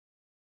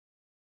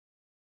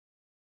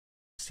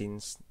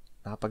since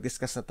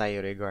nakapag-discuss na tayo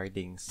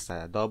regarding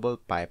sa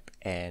double pipe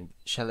and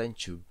shell and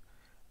tube,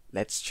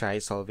 let's try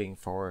solving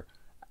for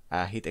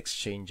a heat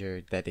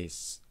exchanger that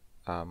is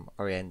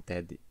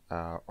oriented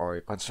or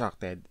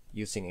constructed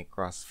using a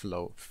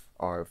cross-flow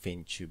or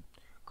fin tube.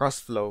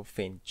 Cross-flow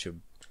fin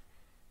tube.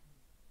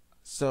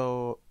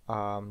 So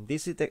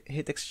this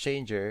heat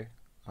exchanger,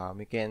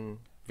 we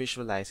can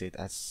visualize it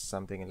as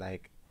something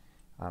like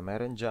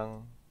meron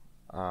dyang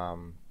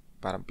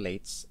parang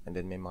plates and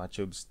then may mga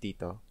tubes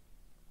dito.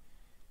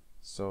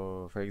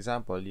 So for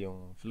example,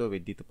 yung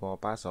fluid dito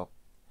pumapasok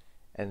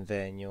and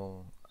then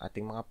yung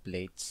ating mga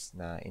plates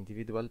na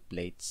individual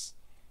plates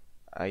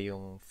ay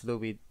yung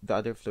fluid, the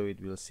other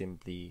fluid will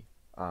simply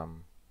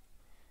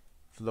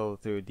flow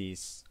through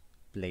these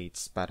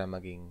plates para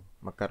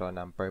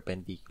magkaroon ng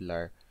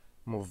perpendicular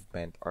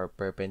movement or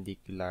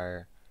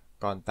perpendicular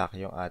contact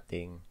yung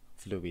ating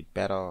fluid.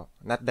 Pero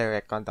not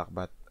direct contact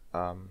but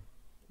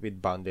with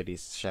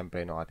boundaries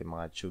syempre ng ating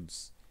mga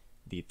tubes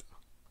dito.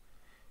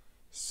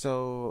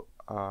 So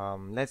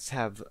let's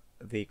have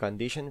the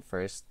condition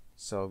first.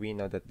 So we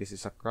know that this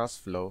is a cross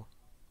flow.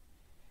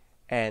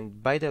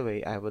 And by the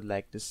way, I would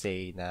like to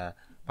say na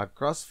pag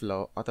cross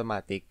flow,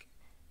 automatic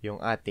yung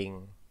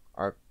ating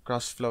or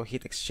cross flow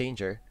heat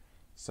exchanger.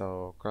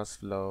 So cross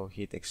flow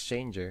heat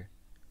exchanger,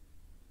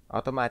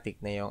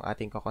 automatic na yung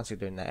ating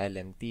ko-consider na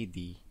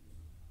LMTD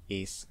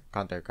is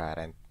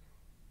countercurrent.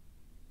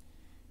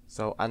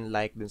 So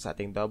unlike dun sa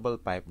ating double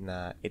pipe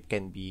na it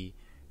can be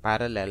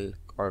parallel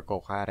or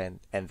co-current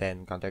and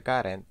then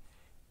countercurrent,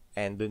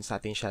 and dun sa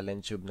ating shell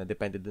and tube na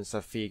depende dun sa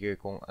figure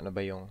kung ano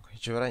ba yung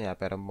hitsura niya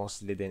pero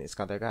mostly din is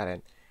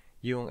countercurrent,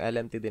 yung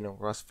LMTD ng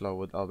cross flow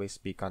would always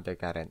be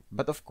countercurrent.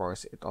 But of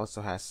course, it also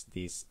has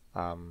this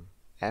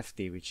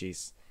FT which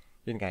is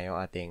yun nga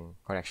yung ating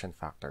correction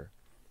factor.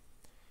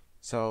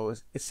 So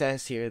it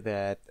says here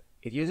that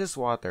it uses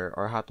water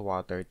or hot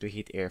water to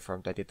heat air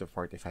from 20 to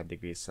 45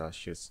 degrees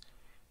Celsius.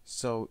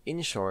 So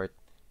in short,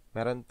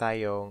 meron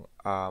tayong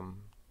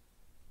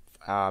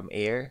hot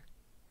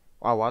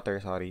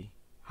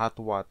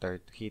water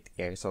to heat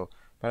air. So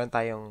meron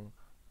tayong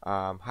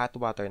hot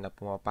water na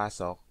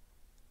pumapasok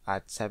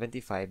at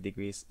 75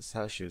 degrees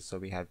Celsius. So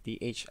we have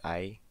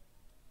THI.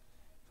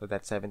 So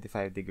that's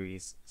 75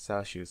 degrees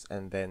Celsius.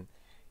 And then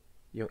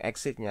yung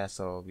exit niya,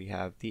 so we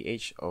have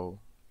THO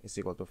is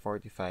equal to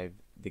 45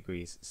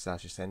 degrees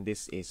Celsius. And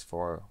this is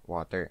for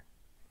water.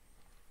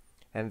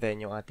 And then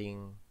yung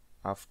ating,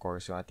 of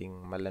course, yung ating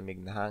malamig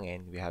na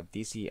hangin, we have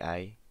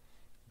TCI,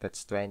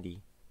 that's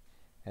 20.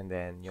 And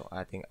then yung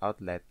ating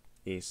outlet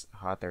is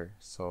hotter,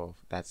 so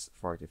that's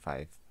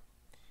 45.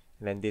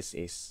 And then this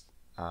is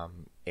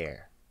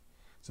air.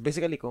 So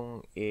basically,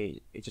 kung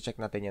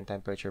i-check natin yung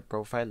temperature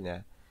profile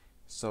niya,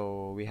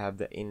 so we have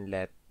the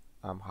inlet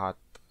hot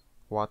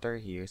water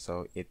here,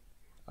 so it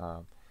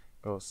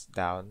goes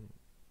down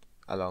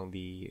along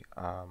the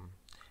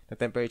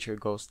temperature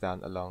goes down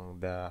along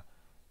the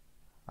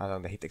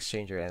heat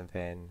exchanger, and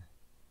then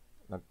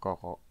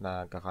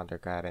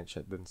nagka-countercurrent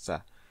siya dun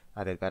sa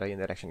atin, pero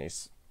yung direction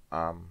is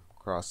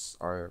cross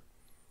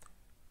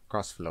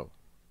flow.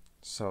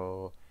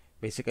 So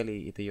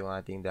basically, ito yung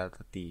ating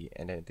delta T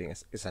and then ito yung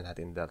isa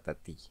natin delta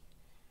T.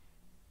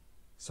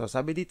 So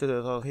sabi dito,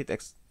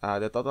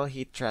 the total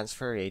heat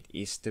transfer rate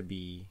is to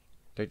be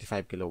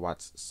 35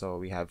 kilowatts. So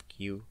we have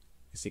Q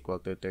is equal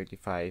to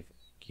 35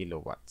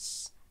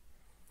 kilowatts.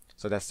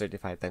 So that's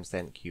 35 times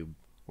 10 cube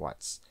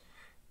watts.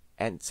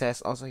 And it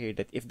says also here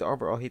that if the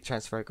overall heat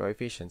transfer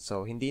coefficient,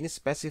 so hindi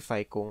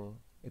ni-specify kung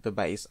ito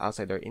ba is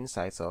outside or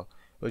inside, so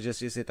we'll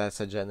just use it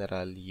as a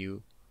general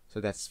U.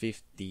 So that's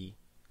 50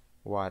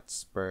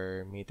 watts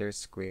per meter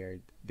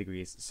squared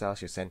degrees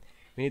Celsius. And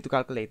we need to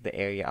calculate the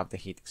area of the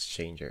heat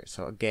exchanger.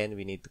 So again,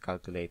 we need to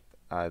calculate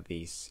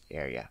this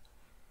area.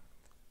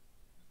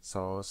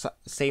 So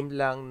same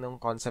lang nung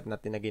concept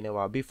natin na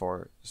ginawa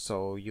before.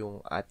 So yung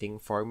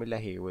ating formula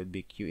here would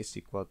be Q is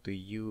equal to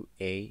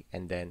UA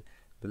and then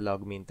the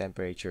log mean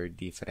temperature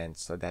difference.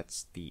 So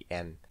that's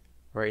Tn.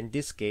 Where in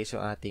this case,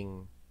 yung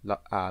ating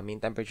mean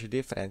temperature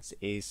difference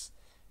is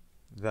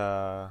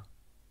the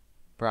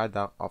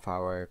product of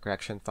our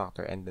correction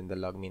factor and then the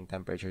log mean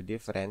temperature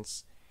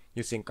difference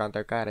using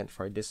countercurrent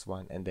for this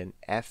one, and then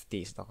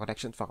FT is the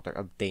correction factor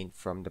obtained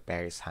from the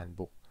Paris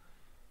handbook.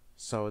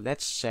 So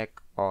let's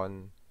check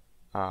on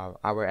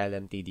our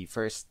LMTD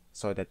first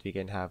so that we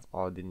can have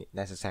all the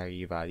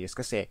necessary values.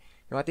 Kasi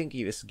yung ating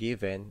Q is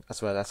given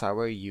as well as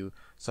our U.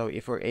 So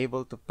if we're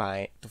able to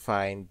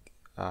find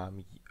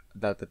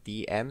delta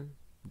Tm,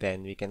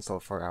 then we can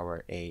solve for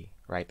our A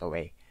right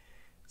away.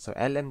 So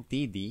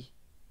LMTD,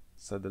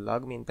 so the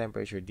log mean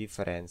temperature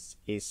difference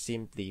is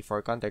simply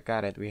for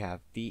countercurrent, we have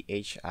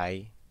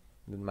THI,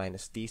 then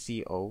minus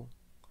TCO,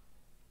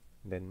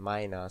 then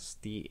minus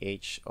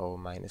THO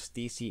minus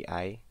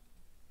TCI,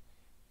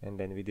 and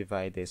then we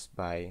divide this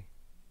by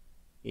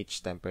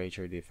each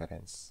temperature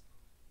difference.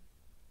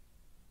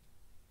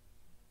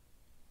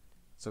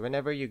 So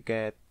whenever you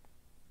get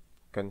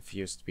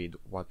confused with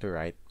what to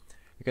write,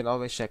 you can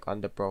always check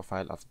on the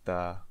profile of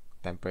the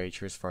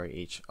temperatures for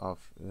each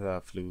of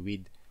the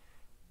fluid.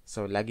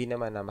 So, lagi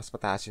naman na mas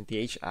mataas yung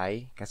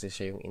THI kasi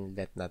siya yung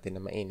inlet natin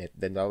na mainit.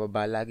 Then,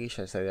 bababa lagi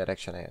siya sa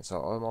direction na yun. So,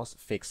 almost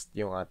fixed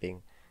yung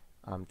ating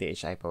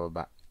THI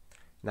pababa.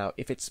 Now,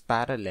 if it's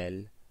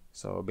parallel,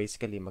 so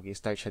basically,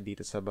 mag-start siya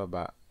dito sa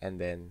baba and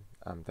then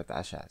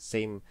tataas siya.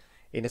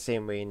 In the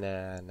same way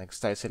na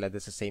nag-start sila doon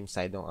sa same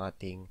side ng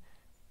ating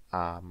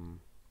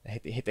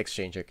heat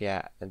exchanger.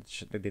 Kaya,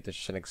 dito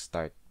siya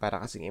nag-start. Para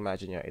kasing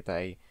imagine nyo, ito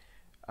ay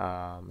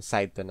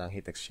side to ng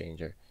heat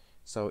exchanger.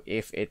 So,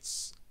 if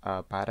it's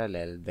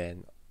parallel,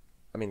 then,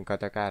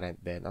 counter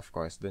current, then, of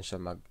course, dun siya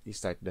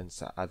mag-start dun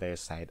sa other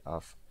side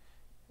of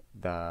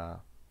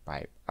the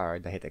pipe or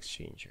the heat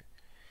exchanger.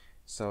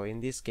 So,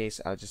 in this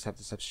case, I'll just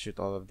have to substitute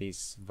all of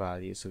these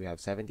values. So, we have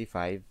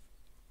 75,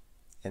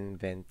 and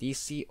then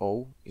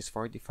TCO is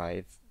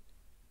 45,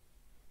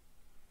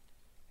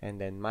 and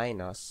then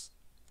minus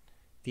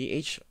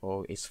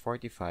THO is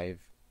 45,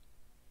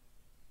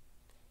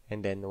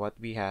 and then what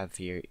we have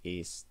here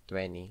is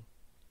 20,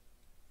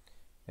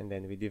 and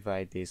then we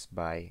divide this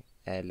by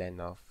ln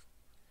of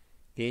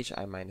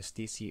THI minus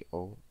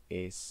TCO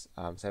is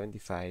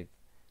 75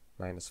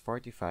 minus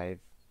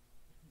 45,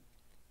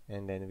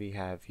 and then we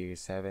have here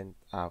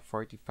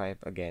 45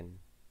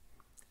 again,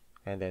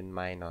 and then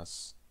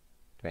minus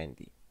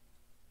 20.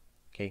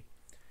 Okay,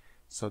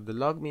 so the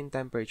log mean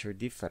temperature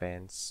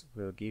difference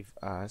will give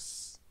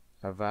us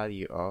a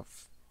value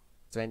of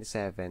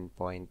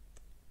 27.4241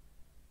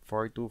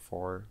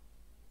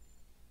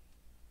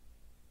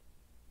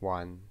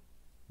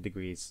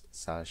 degrees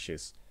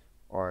Celsius,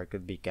 or it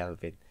could be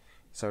Kelvin.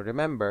 So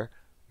remember,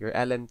 your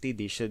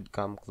LMTD should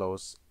come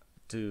close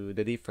to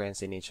the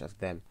difference in each of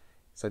them.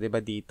 So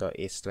diba dito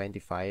is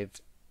 25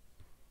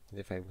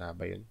 nga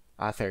ba yun?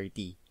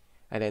 30.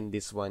 And then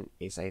this one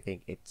is, I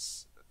think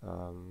it's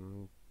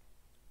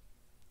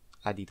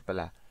dito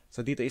pala.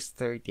 So dito is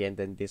 30, and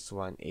then this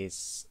one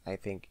is, I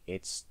think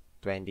it's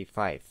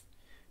 25.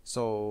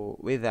 So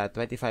with that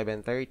 25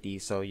 and 30,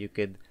 so you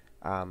could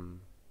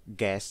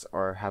guess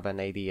or have an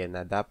idea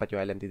na dapat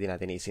yung LMTD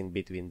natin is in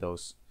between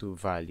those two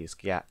values.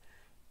 Kaya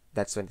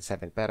that's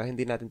 27. Pero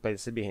hindi natin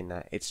pwede sabihin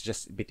na it's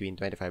just between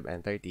 25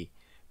 and 30.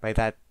 By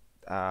that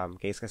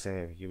case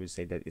kasi, you would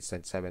say that it's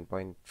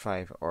 27.5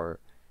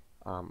 or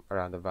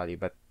around the value.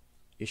 But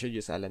you should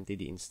use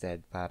LMTD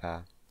instead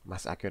para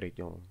mas accurate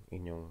yung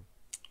inyong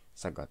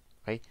sagot.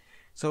 Okay?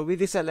 So with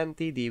this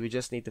LMTD, we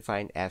just need to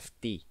find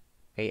FT.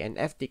 Okay? And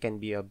FT can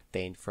be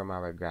obtained from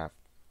our graph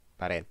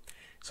pa rin.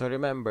 So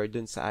remember,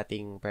 dun sa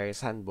ating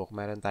Paris handbook,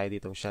 meron tayo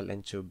ditong shell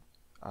and tube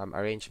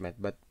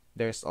arrangement, but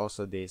there's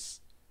also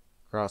this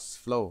cross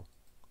flow.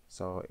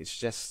 So it's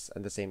just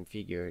on the same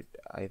figure.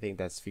 I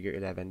think that's figure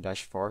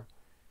 11-4.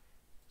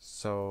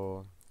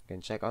 So you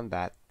can check on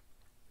that.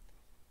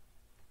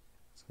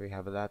 So we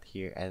have that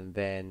here, and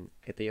then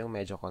ito yung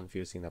medyo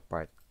confusing na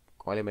part.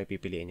 Kung alin may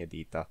pipiliin nyo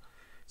dito.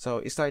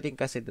 So starting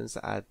kasi dun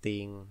sa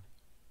ating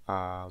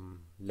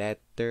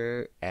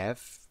letter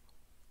F.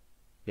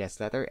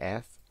 Yes, letter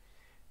F.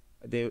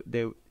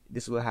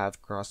 This will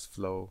have cross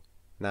flow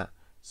na.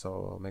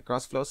 So may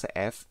cross flow sa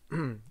F,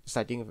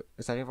 starting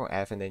from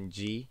F, and then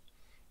G,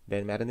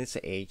 then meron din sa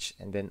H,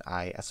 and then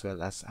I, as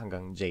well as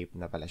hanggang J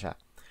na pala siya.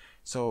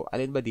 So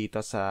alin ba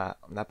dito sa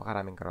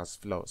napakaraming cross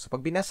flow? So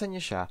pag binasa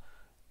niyo siya,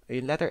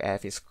 yung letter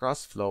F is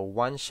cross flow,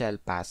 one shell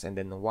pass, and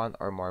then one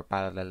or more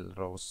parallel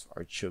rows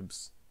or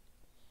tubes.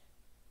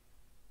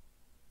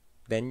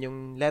 Then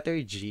yung letter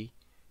G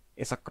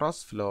is a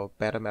cross flow,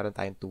 pero meron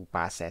tayong two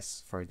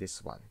passes for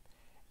this one.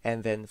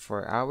 And then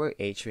for our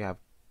H, we have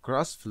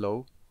cross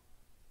flow,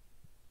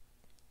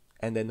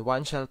 and then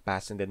one shell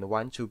pass, and then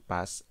one tube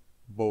pass,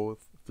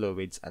 both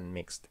fluids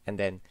unmixed.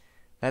 And then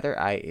letter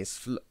I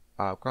is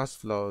cross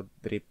flow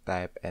drip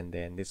type, and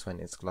then this one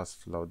is cross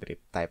flow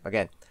drip type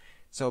again.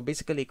 So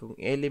basically, kung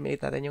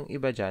eliminate natin yung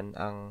iba dyan,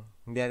 ang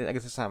hindi natin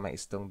agad sasama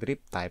is itong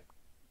drip type,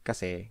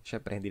 kasi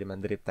syempre hindi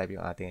naman drip type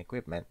yung ating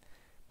equipment.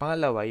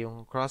 Pangalawa,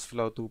 yung cross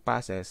flow 2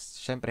 passes,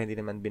 syempre hindi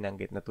naman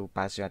binanggit na 2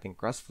 passes yung ating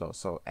cross flow,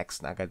 so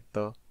X na agad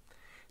to.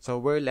 So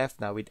we're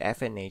left now with F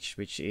and H,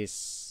 which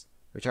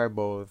are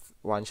both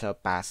one shell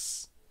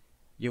pass.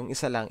 Yung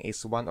isa lang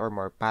is one or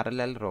more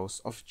parallel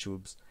rows of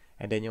tubes,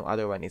 and then yung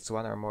other one is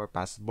one or more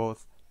pass,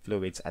 both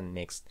fluids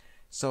unmixed.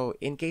 So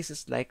in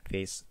cases like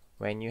this,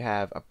 when you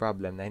have a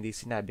problem na hindi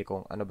sinabi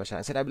kung ano ba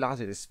siya, ang sinabi lang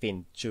kasi is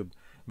fin tube.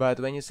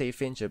 But when you say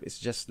fin tube, it's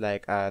just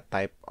like a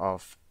type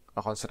of a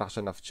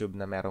construction of tube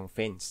na merong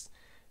fins.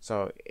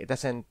 So it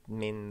doesn't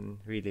mean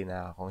really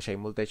na kung siya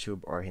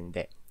multi-tube or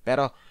hindi.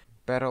 Pero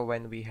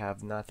when we have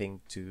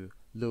nothing to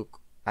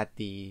look at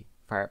the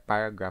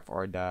paragraph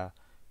or the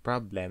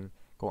problem,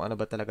 kung ano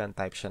ba talagang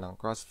type siya ng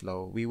cross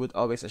flow, we would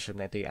always assume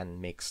na ito yung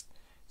unmixed.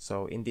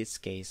 So in this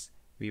case,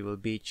 we will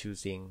be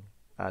choosing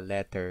a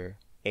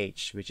letter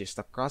H, which is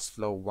the cross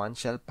flow one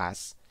shell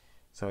pass.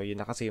 So yun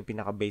na kasi yung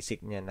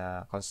pinaka-basic niya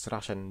na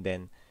construction,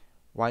 then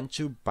one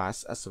tube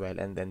pass as well,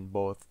 and then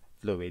both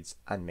fluids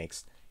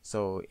unmixed.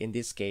 So in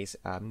this case,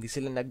 hindi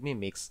sila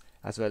nagmi-mix,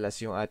 as well as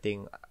yung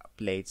ating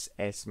plates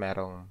is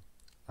merong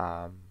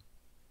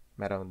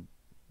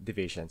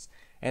divisions.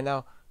 And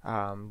now,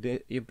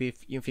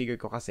 Yung figure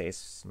ko kasi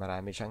is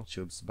marami siyang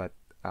tubes, but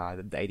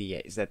the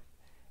idea is that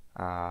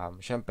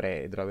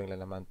syempre, drawing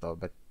lang naman to,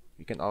 but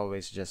you can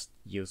always just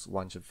use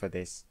one tube for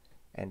this,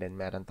 and then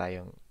meron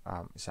tayong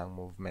isang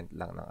movement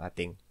lang ng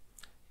ating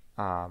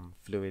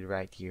fluid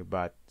right here,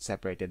 but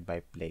separated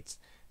by plates.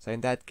 So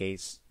in that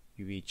case,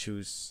 we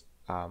choose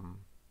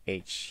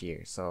H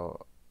here.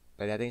 So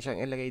pwede natin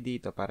siyang ilagay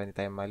dito para hindi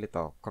tayo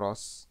malito.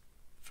 Cross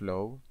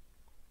flow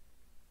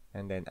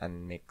and then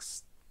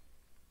unmixed.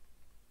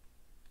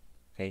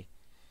 Okay,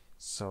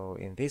 so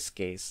in this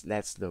case,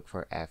 let's look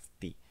for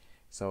FT.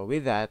 So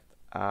with that,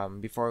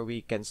 before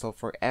we can solve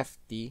for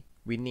FT,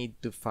 we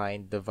need to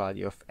find the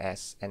value of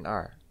S and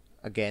R.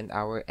 Again,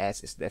 our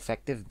S is the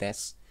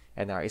effectiveness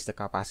and R is the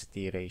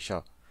capacity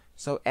ratio.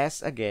 So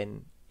S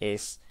again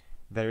is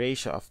the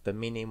ratio of the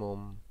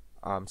minimum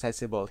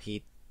sensible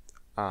heat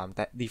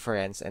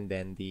difference, and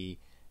then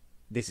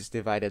this is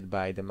divided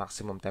by the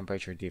maximum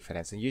temperature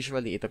difference, and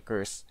usually it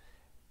occurs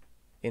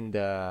in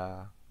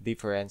the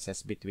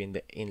differences between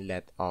the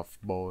inlet of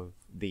both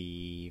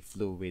the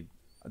fluid,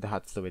 the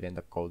hot fluid and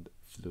the cold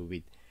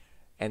fluid.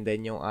 And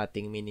then yung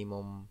ating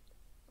minimum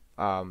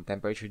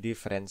temperature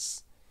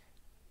difference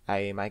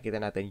ay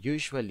makikita natin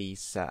usually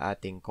sa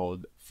ating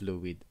cold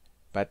fluid.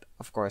 But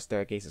of course, there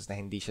are cases na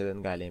hindi siya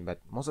doon galing,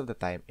 but most of the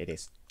time it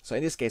is. So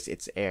in this case,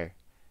 it's air.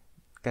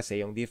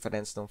 Kasi yung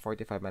difference ng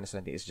 45 minus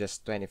 20 is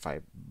just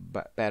 25.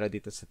 Pero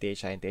dito sa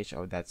THI and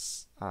THO,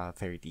 that's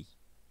 30.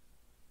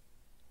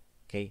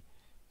 Okay?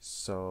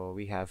 So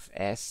we have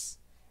S.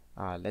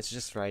 Let's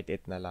just write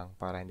it na lang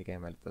para hindi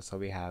kayo malito. So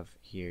we have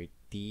here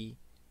T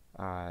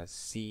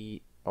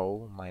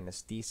CO minus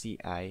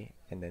TCI,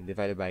 and then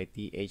divided by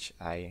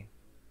THI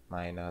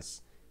minus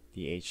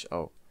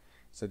THO.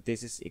 So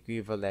this is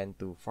equivalent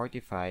to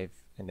 45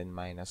 and then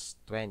minus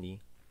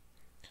 20.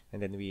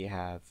 And then we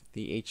have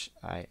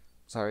THI.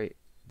 Sorry,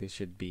 this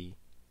should be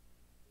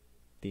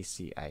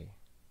TCI.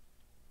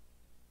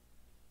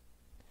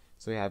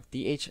 So we have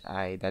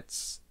THI,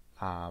 that's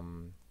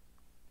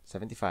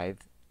 75.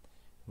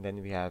 And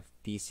then we have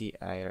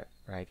TCI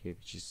right here,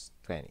 which is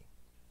 20.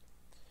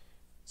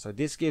 So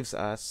this gives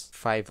us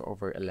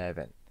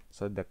 5/11.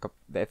 So the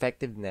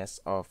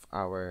effectiveness of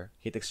our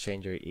heat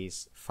exchanger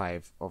is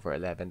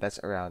 5/11. That's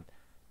around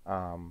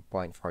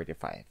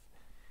 0.45.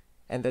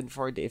 And then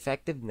for the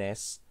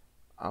effectiveness,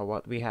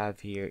 what we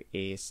have here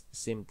is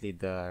simply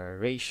the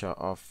ratio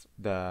of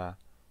the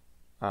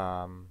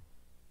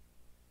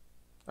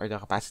or the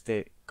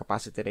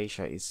capacity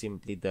ratio is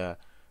simply the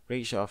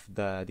ratio of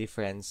the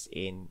difference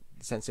in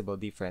sensible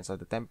difference of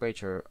the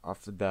temperature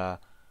of the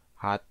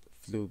hot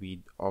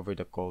fluid over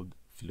the cold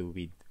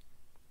fluid.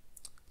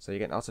 So you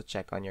can also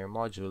check on your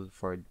module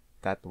for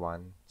that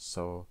one.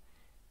 So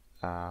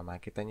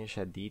makita nyo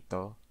siya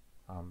dito,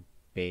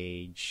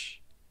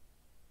 page,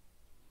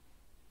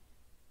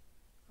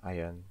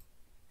 ayun,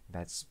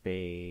 that's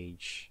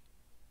page,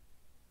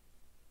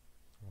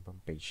 ano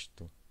bang page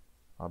 2?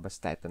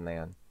 Basta ito na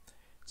yun.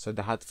 So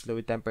the hot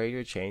fluid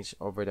temperature change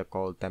over the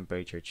cold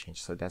temperature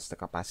change. So that's the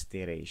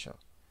capacity ratio.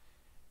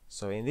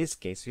 So in this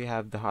case, we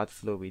have the hot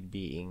fluid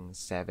being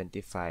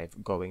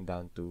 75 going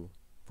down to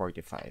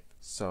 45.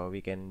 So we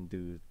can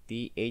do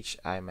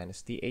THI minus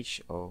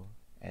THO,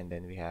 and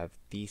then we have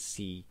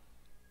TCO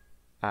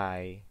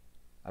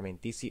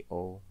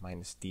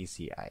minus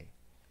TCI.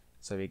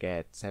 So we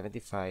get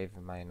 75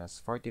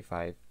 minus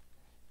 45,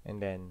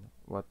 and then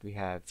what we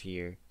have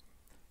here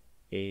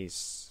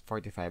is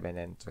 45 and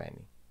then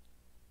 20.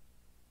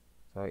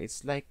 So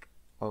it's like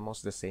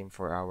almost the same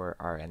for our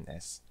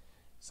RNS.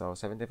 So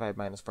 75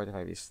 minus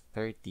 45 is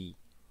 30,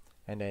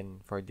 and then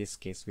for this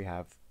case we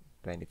have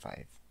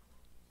 25.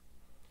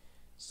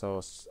 So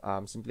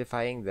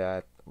simplifying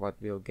that, what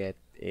we'll get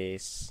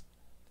is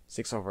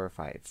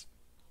 6/5.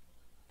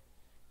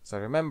 So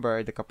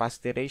remember, the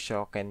capacity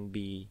ratio can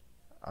be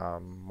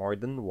more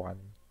than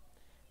 1.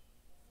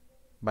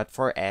 But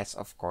for S,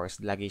 of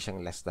course, lagi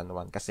siyang less than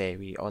 1 kasi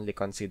we only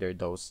consider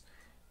those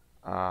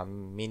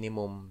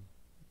minimum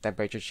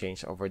temperature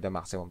change over the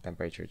maximum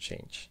temperature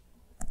change.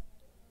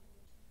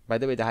 By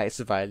the way, the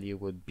highest value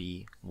would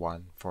be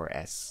 1 for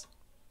S.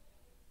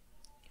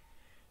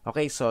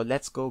 Okay, so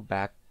let's go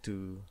back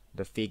to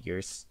the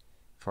figures.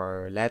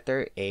 For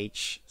letter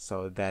H,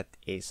 so that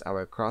is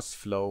our cross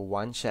flow,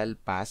 one shell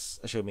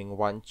pass, assuming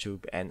one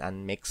tube and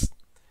unmixed.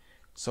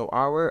 So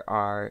our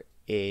R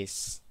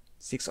is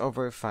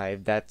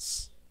 6/5,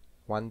 that's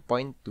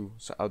 1.2.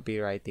 So I'll be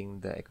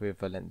writing the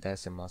equivalent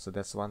decimal. So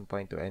that's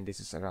 1.2, and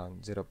this is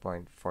around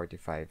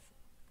 0.45.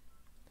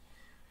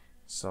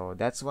 So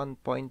that's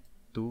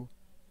 1.2.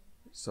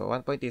 So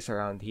 1.2 is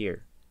around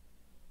here.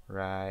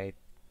 Right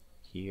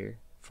here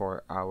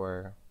for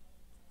our,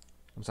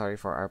 I'm sorry,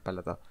 for our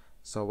pala to.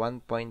 So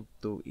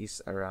 1.2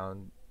 is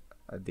around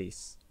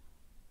this.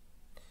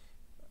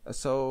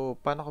 So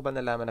paano ko ba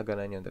nalaman na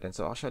ganun yung trend?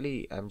 So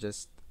actually, I'm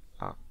just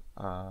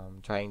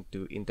trying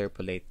to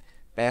interpolate.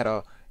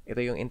 Pero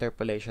ito yung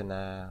interpolation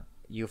na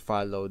you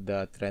follow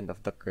the trend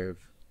of the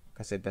curve,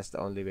 kasi that's the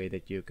only way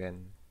that you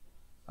can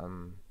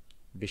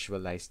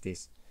visualize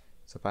this.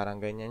 So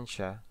parang ganyan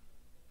siya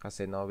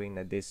kasi knowing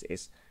na this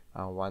is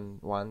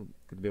 1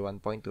 could be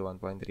 1.2, 1.3,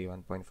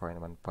 1.4,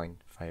 and 1.5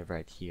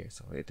 right here.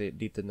 So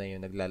dito na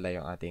yung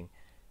naglalayo ang ating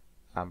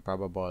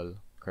probable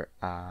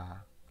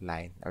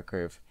line or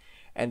curve.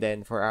 And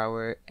then for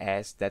our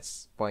S,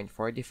 that's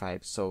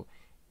 0.45. So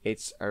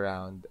it's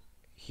around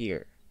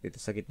here. Dito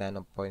sa gitna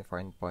ng 0.4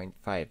 and 0.5.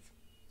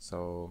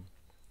 So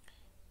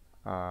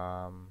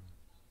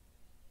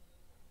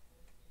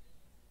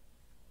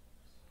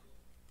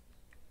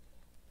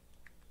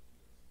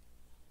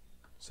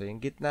so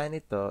yung gitna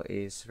nito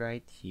is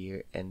right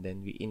here, and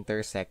then we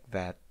intersect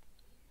that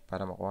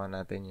para makuha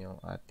natin yung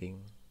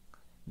ating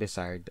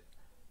desired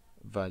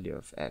value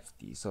of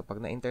ft. So pag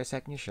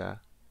na-intersect nyo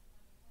siya,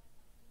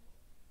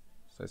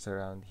 so it's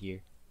around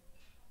here.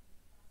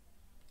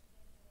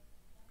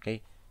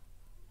 Okay?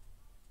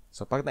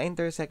 So pag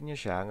na-intersect nyo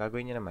siya, ang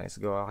gagawin nyo naman is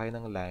gawa kayo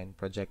ng line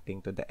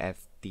projecting to the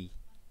ft.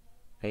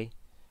 Okay?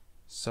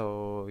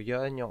 So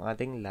yun yung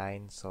ating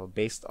line. So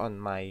based on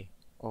my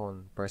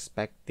own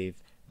perspective,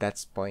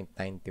 that's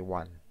 0.91.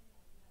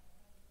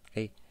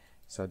 Okay?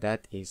 So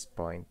that is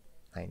 0.91.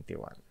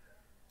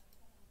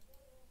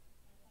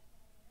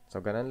 So,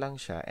 ganun lang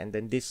siya. And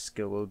then, this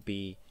skill will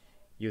be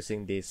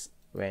using this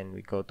when we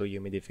go to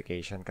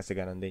humidification kasi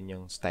ganun din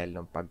yung style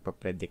ng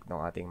pagpapredict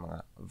ng ating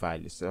mga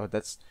values. So,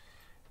 that's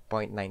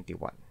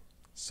 0.91.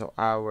 So,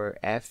 our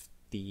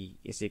FT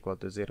is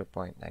equal to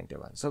 0.91.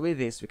 So, with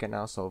this, we can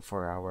now solve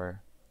for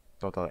our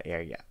total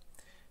area.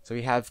 So,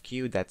 we have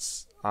Q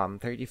that's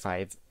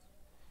 35.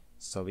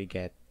 So, we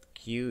get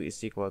Q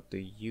is equal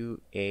to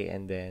UA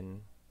and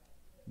then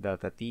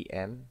delta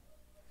TM.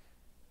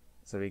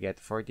 So, we get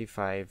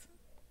 45.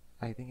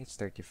 I think it's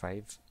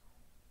 35.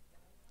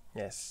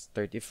 Yes,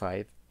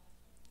 35.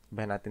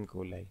 Ba natin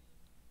kulay.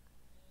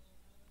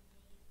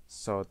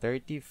 So,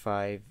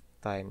 35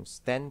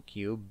 times 10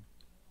 cube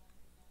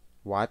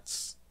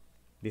watts.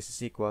 This is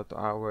equal to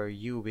our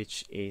U,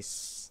 which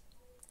is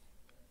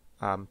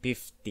 50.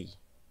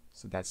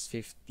 So, that's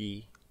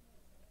 50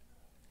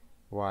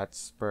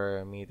 watts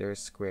per meter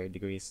square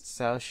degrees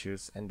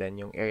Celsius. And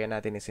then, yung area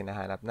natin is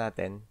hinahanap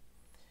natin.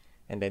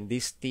 And then,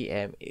 this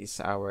TM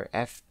is our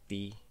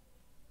FT.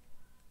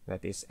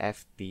 That is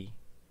FT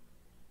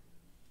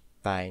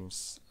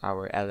times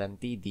our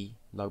LMTD,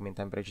 log mean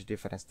temperature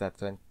difference,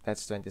 that's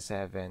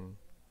 27.4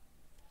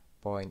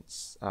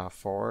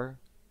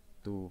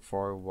 to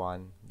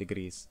 41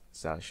 degrees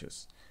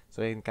Celsius.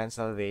 So, you can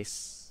cancel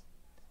this,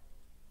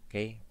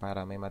 okay,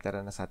 para may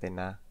matira na sa atin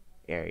na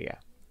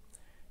area.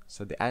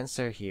 So, the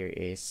answer here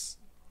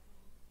is,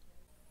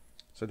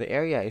 so the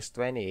area is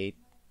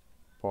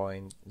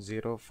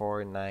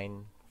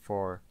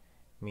 28.0494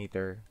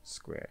 meter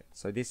squared.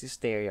 So, this is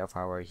the area of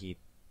our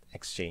heat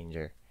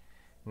exchanger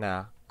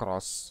na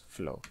cross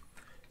flow.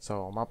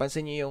 So,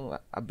 mapansin nyo yung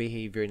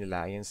behavior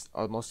nila, yung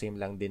almost same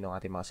lang din ng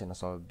ating mga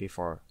sinasolve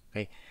before.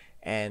 Okay?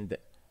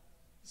 And,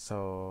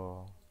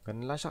 so,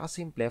 ganun lang siya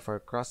kasimple for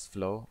cross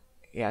flow.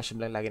 I-assume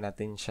lang lagi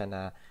natin siya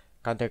na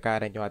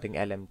countercurrent yung ating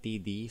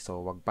LMTD.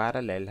 So, wag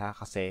parallel ha,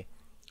 kasi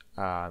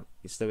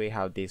it's the way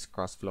how this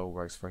cross flow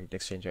works for heat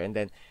exchanger. And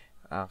then,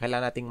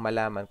 kailangan nating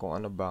malaman kung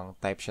ano bang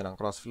type siya ng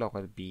cross-flow.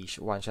 Could be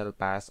one shell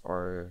pass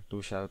or two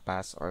shell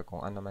pass or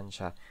kung ano man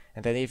siya.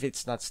 And then if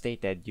it's not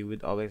stated, you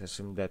would always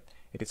assume that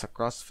it is a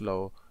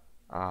cross-flow,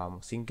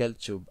 single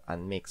tube,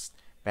 unmixed.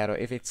 Pero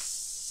if it's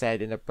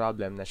said in the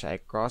problem na siya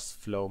ay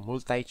cross-flow,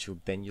 multi-tube,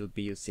 then you'll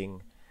be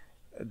using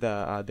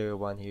the other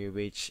one here,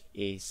 which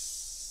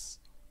is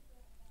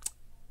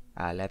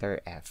letter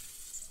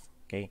F.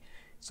 Okay?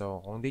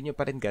 So, kung di nyo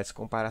pa rin guys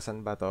kung para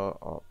saan ba to,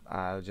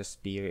 I'll just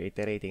be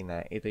reiterating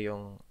na ito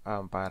yung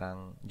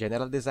parang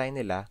general design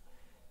nila,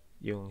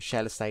 yung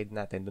shell side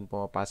natin, dun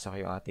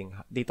pumapasok yung ating,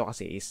 dito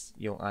kasi is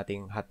yung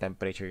ating hot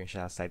temperature yung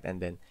shell side, and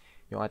then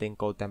yung ating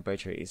cold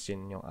temperature is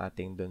yun yung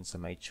ating dun sa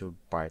may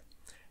tube part.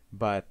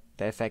 But,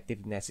 the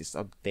effectiveness is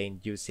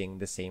obtained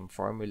using the same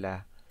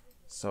formula.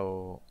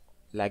 So,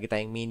 lagi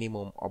tayong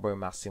minimum over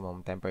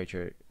maximum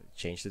temperature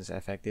change dun sa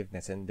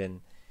effectiveness, and then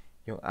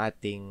yung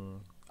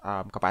ating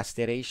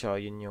capacity ratio,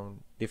 yun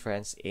yung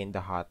difference in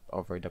the hot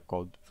over the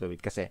cold fluid.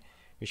 Kasi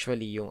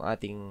usually yung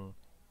ating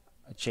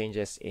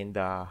changes in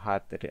the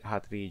hot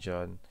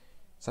region,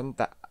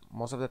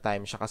 most of the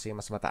time siya kasi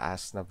mas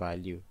mataas na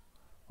value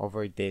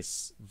over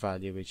this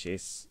value which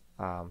is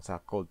sa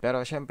cold.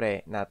 Pero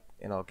syempre, not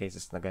in all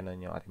cases na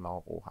ganun yung ating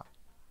makukuha.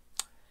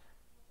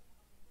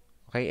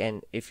 Okay,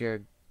 and if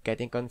you're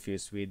getting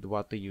confused with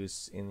what to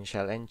use in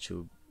shell and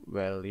tube,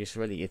 well,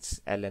 usually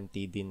it's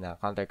LMTD na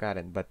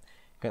countercurrent, but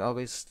you can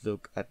always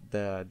look at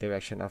the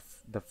direction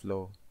of the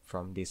flow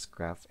from this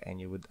graph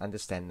and you would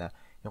understand na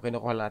yung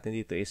kinukuha natin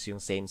dito is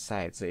yung same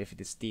side. So, if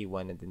it is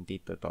T1 and then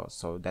T2 to,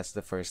 so that's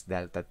the first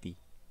delta T.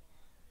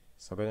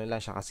 So, ganun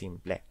lang siya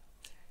kasimple.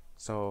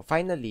 So,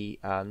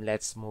 finally,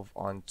 let's move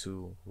on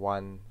to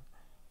one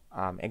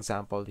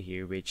example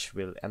here which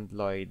will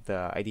employ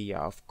the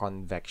idea of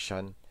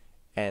convection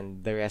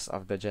and the rest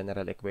of the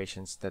general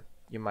equations that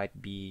you might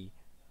be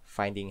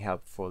finding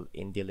helpful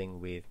in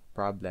dealing with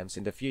problems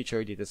in the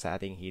future dito sa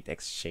ating heat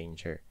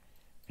exchanger.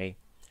 Okay?